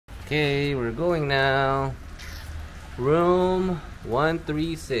Okay, we're going now. Room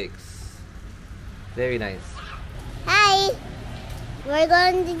 136. Very nice. Hi! We're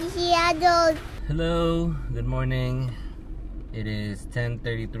going to Seattle. Hello, good morning. It is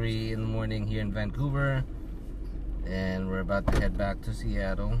 10:33 in the morning here in Vancouver. And we're about to head back to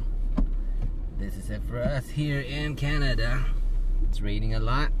Seattle. This is it for us here in Canada. It's raining a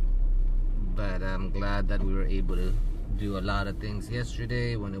lot, but I'm glad that we were able to do a lot of things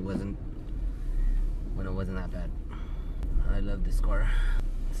yesterday when it wasn't that bad. I love this car.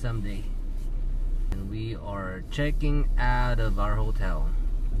 Someday. And we are checking out of our hotel.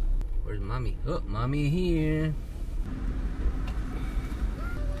 Where's mommy? Oh, mommy here.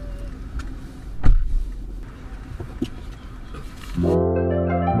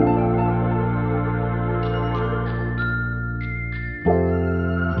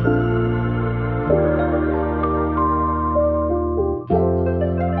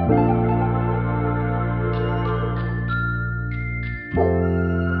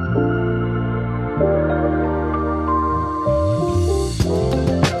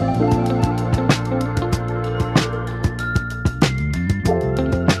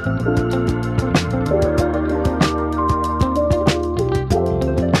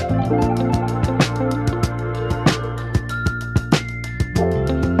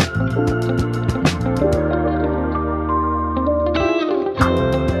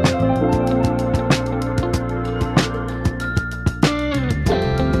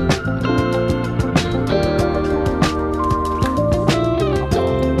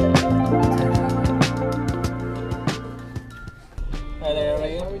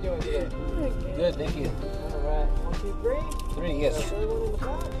 Good, thank you. Alright, 1, 2, 3. 3, yes. So everyone in the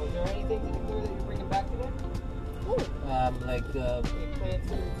back. Was there anything particular that you're bringing back today? Like Plants,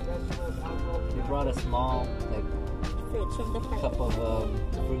 vegetables, alcohol. they brought a small Fruits from the park. cup of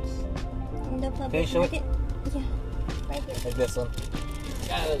fruits. From the Can you public show it? market? Yeah. Right there. Like this one.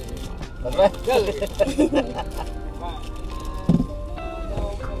 Yeah, that doesn't fine. That's right.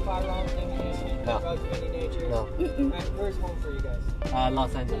 Alright, no firearms, ammunition, No. drugs of any nature. No. Alright, where's home for you guys?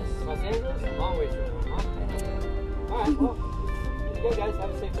 Los Angeles. Los Angeles? Long way from home, huh? Alright, well, here you go, guys. Have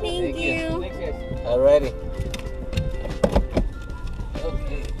a safe trip. Thank you. Thanks, guys. Alrighty.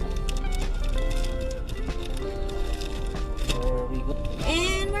 Okay. There we go.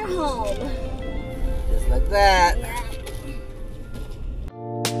 And we're home. Just like that. Yeah.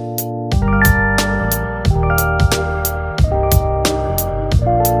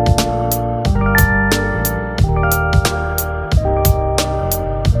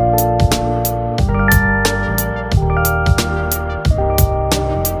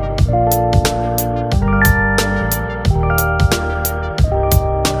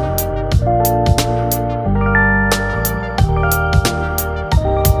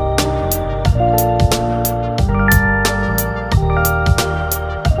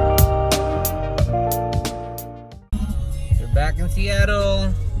 Back in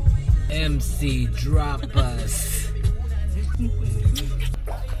Seattle. MC drop us.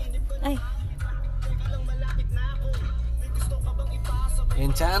 Ay.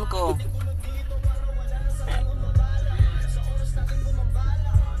 Enchan ko.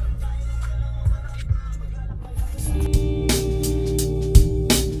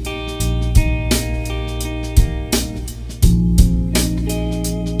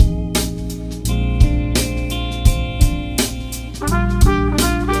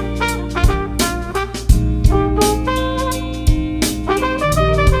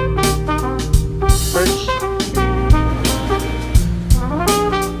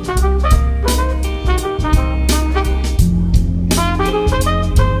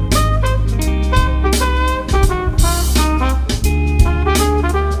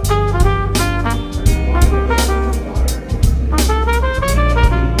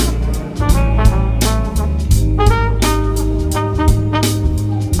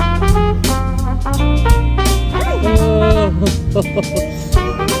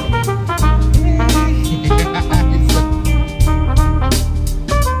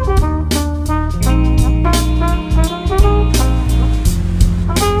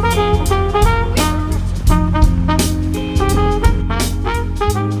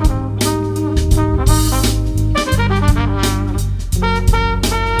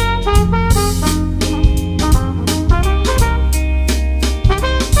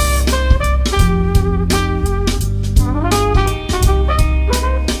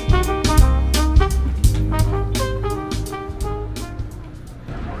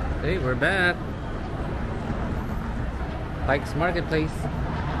 Hey, we're back. Pike's Marketplace.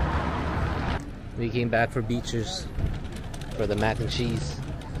 We came back for Beechers for the mac and cheese.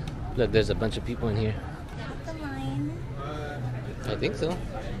 Look, there's a bunch of people in here. The line. I think so.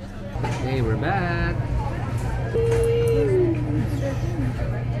 Hey, we're back.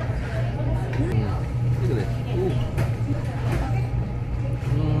 Look at this.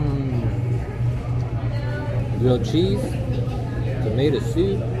 Grilled cheese, tomato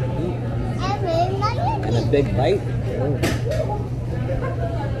soup, and a big bite.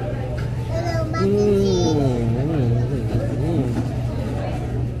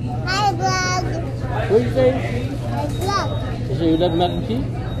 Hi, vlog. What did you say? Hi, vlog. You say you love mac and cheese?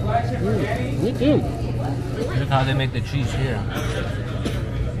 Me too. Look how they make the cheese here.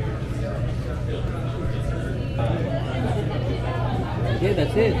 Okay,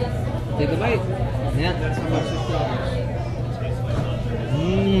 that's it. Take a bite. Yeah.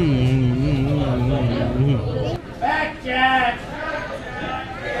 Back, Jack!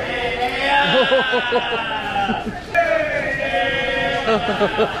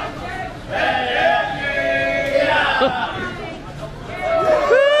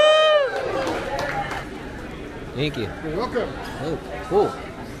 Thank you. You're welcome. Oh, cool.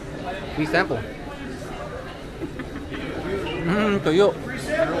 Free sample. Tuyo.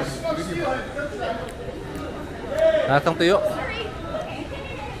 Lasang tuyo.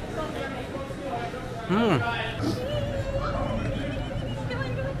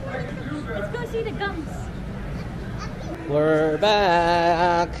 Let's go see the gums. We're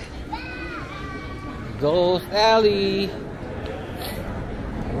back. Ghost Alley.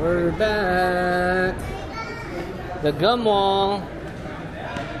 We're back. The gum wall.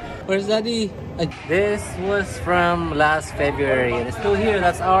 Where's Daddy? This was from last February and it's still here.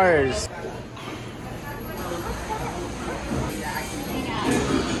 That's ours.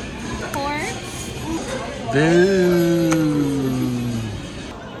 Pork. Boom.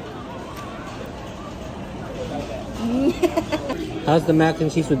 How's the mac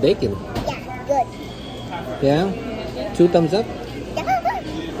and cheese with bacon? Yeah, good. Yeah? 2 thumbs up?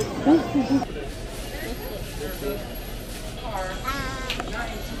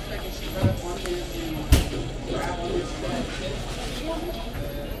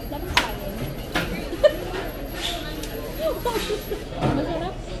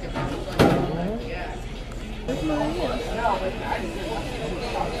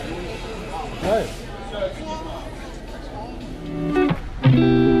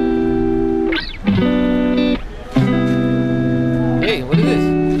 Hey, what is this?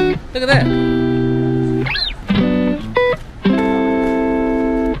 Look at that.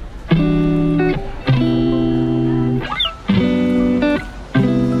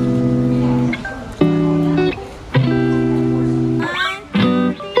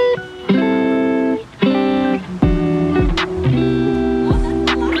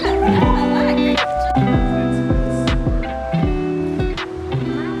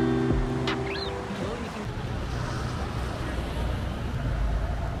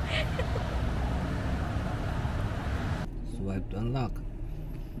 Swipe to unlock.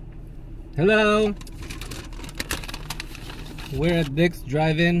 Hello. We're at Dick's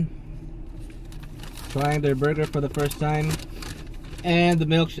Drive-In, trying their burger for the first time, and the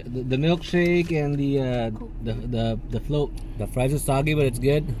milkshake and the float. The fries are soggy, but it's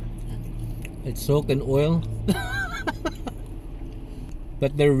good. It's soaked in oil,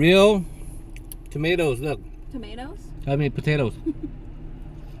 but they're real tomatoes. Look. Tomatoes? I mean potatoes.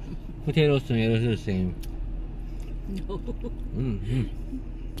 Potatoes, tomatoes are the same. No.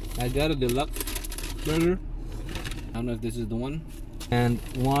 I got a deluxe burger. I don't know if this is the one. And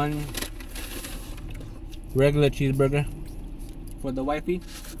one regular cheeseburger for the wifey.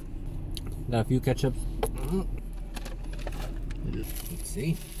 Got a few ketchups. Let's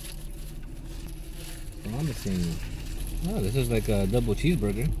see. Promising. Oh, this is like a double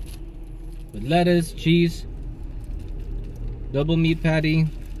cheeseburger with lettuce, cheese, double meat patty.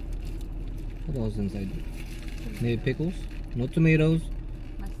 What else inside? Maybe pickles. No tomatoes.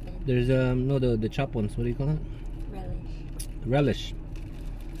 Mustard. There's no the chopped ones. What do you call that? Relish. Relish.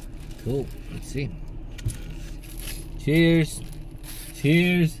 Cool. Let's see. Cheers.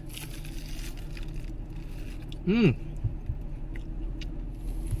 Cheers. It's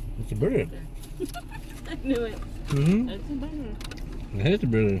a burger. I knew it. It's a burger. It's a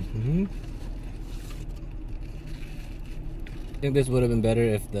burger. I think this would have been better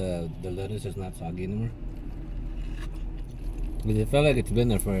if the lettuce is not soggy anymore. Because it felt like it's been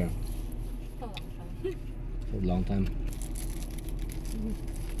there for a long time.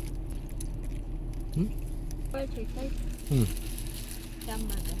 What it tastes like?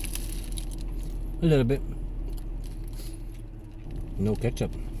 Hamburger. A little bit. No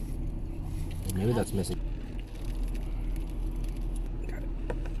ketchup. Maybe that's missing. Got it.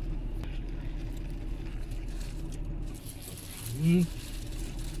 Mm.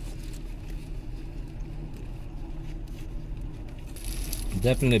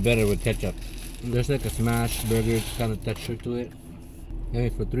 Definitely better with ketchup. There's like a smash burger kind of texture to it. Maybe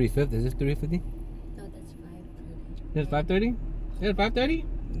for $3.50. Is this $3.50? No, that's $5.30. This $5.30? Yeah, $5.30?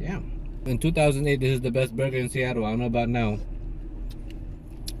 Yeah. In 2008, this is the best burger in Seattle. I don't know about now,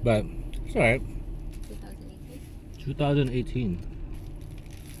 but it's alright. 2018? 2018.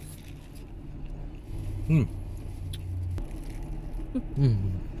 Hmm.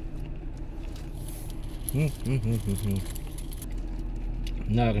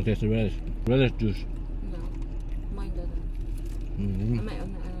 Now I can taste the relish. Relish juice. No, mine doesn't. Mm-hmm. I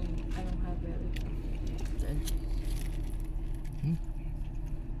don't have relish.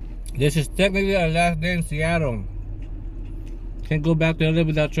 This is technically our last day in Seattle. Can't go back to LA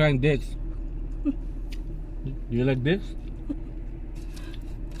without trying dicks. You like dicks?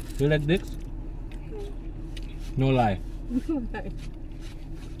 You like dicks? No lie.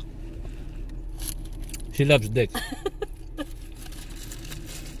 She loves dicks.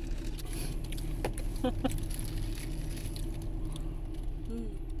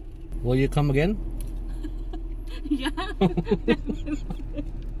 Will you come again? Yeah.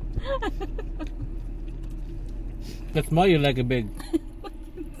 That's small, you like it big.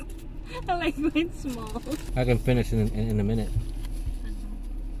 I like mine small. I can finish in a minute.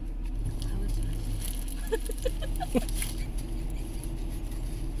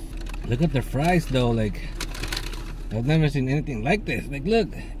 Look at the fries though, like I've never seen anything like this. Like look,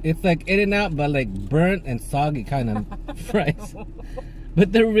 it's like In-N-Out but like burnt and soggy kind of fries.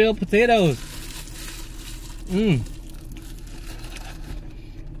 But they're real potatoes. Mmm.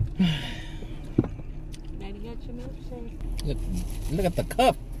 Daddy got your milkshake. Look at the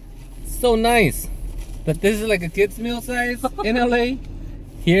cup. So nice. But this is like a kid's meal size in LA.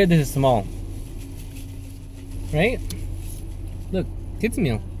 Here this is small. Right? Look, kid's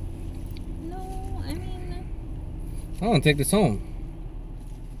meal. No, I mean, I want to take this home.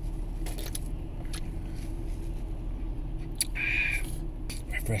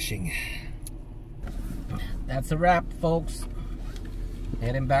 Refreshing. That's a wrap, folks.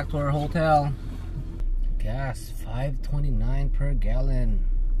 Heading back to our hotel. Gas, $5.29 per gallon.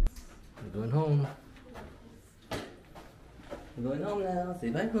 We're going home. We're going home now. Say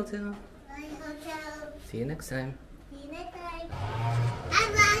bye, hotel. Bye, hotel. See you next time. See you next time.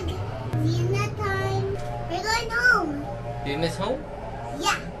 Bye, vlog. See you next time. We're going home. Do you miss home?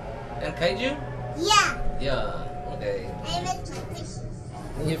 Yeah. And kaiju? Yeah. Yeah. Okay. I miss my fishes.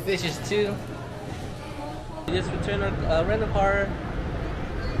 And your fishes too. We just returned our rental car.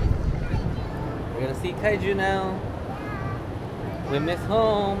 We're gonna see kaiju now. We miss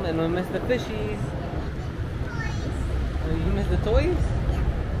home and we miss the fishies. Oh, you miss the toys?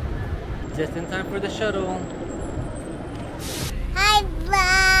 Just in time for the shuttle. Hi,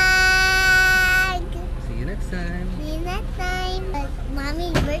 vlog. See you next time. See you next time.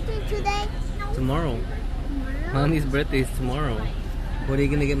 Mommy's birthday today? Tomorrow. Tomorrow? Mommy's birthday is tomorrow. What are you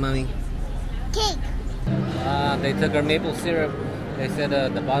gonna get, Mommy? Cake. They took our maple syrup. They said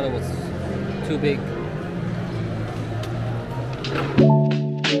the bottle was too big.